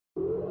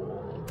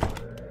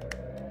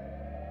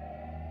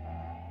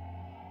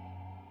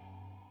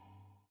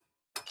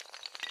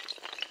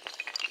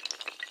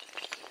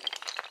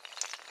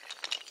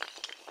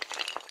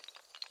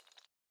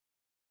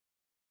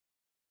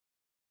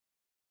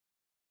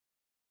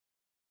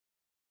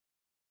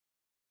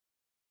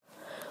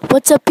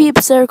What's up,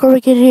 peeps? Eric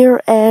Organ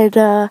here, and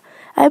I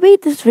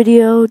made this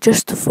video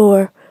just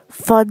for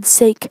fun's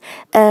sake,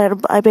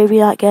 and I maybe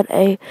not get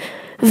a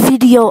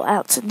video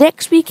out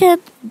next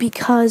weekend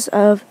because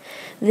of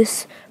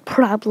this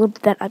problem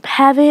that I'm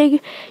having.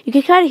 You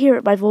can kind of hear it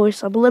in my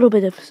voice. I'm a little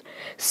bit of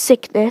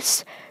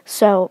sickness,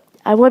 so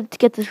I wanted to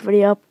get this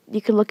video up.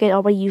 You can look at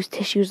all my used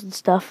tissues and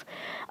stuff.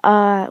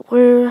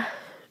 Where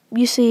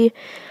you see,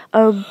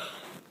 a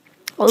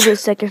little bit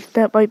second,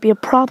 that might be a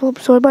problem,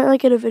 so I might not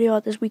get a video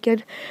out this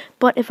weekend,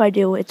 but if I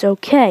do, it's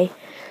okay.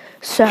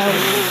 So,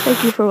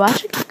 thank you for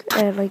watching,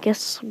 and I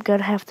guess I'm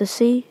gonna have to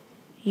see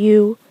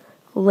you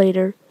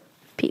later,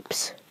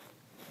 peeps.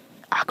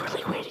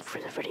 Awkwardly waiting for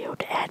the video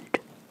to end.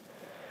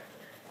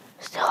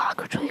 Still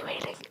awkwardly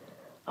waiting.